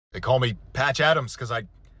They call me Patch Adams because I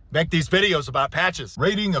make these videos about patches.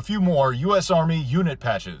 Rating a few more U.S. Army unit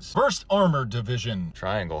patches. 1st Armored Division.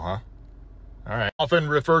 Triangle, huh? All right. Often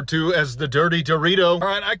referred to as the Dirty Dorito. All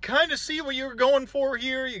right, I kind of see what you're going for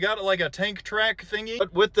here. You got like a tank track thingy.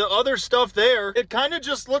 But with the other stuff there, it kind of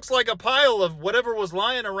just looks like a pile of whatever was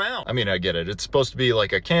lying around. I mean, I get it. It's supposed to be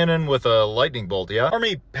like a cannon with a lightning bolt, yeah?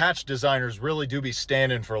 Army patch designers really do be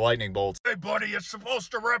standing for lightning bolts. Hey, buddy, it's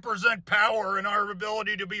supposed to represent power and our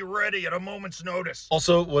ability to be ready at a moment's notice.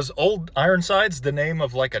 Also, was Old Ironsides the name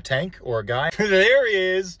of like a tank or a guy? There he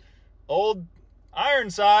is. Old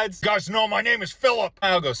Ironsides. Guys know my name is Philip.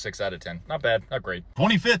 I'll go 6 out of 10. Not bad, not great.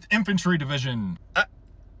 25th Infantry Division.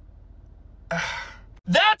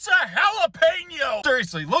 That's a jalapeno!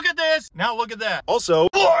 Seriously, look at this. Now look at that. Also,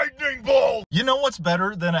 lightning bolt! You know what's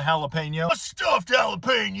better than a jalapeno? A stuffed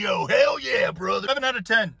jalapeno. Hell yeah, brother. 7 out of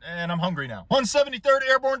 10, and I'm hungry now. 173rd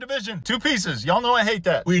Airborne Division. 2 pieces. Y'all know I hate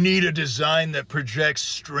that. We need a design that projects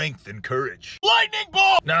strength and courage. Lightning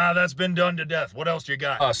bolt! Nah, that's been done to death. What else you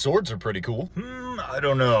got? Swords are pretty cool. I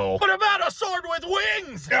don't know. What about a sword with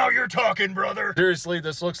wings? Now you're talking, brother. Seriously,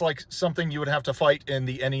 this looks like something you would have to fight in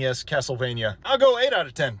the NES Castlevania. I'll go 8 out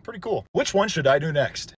of 10. Pretty cool. Which one should I do next?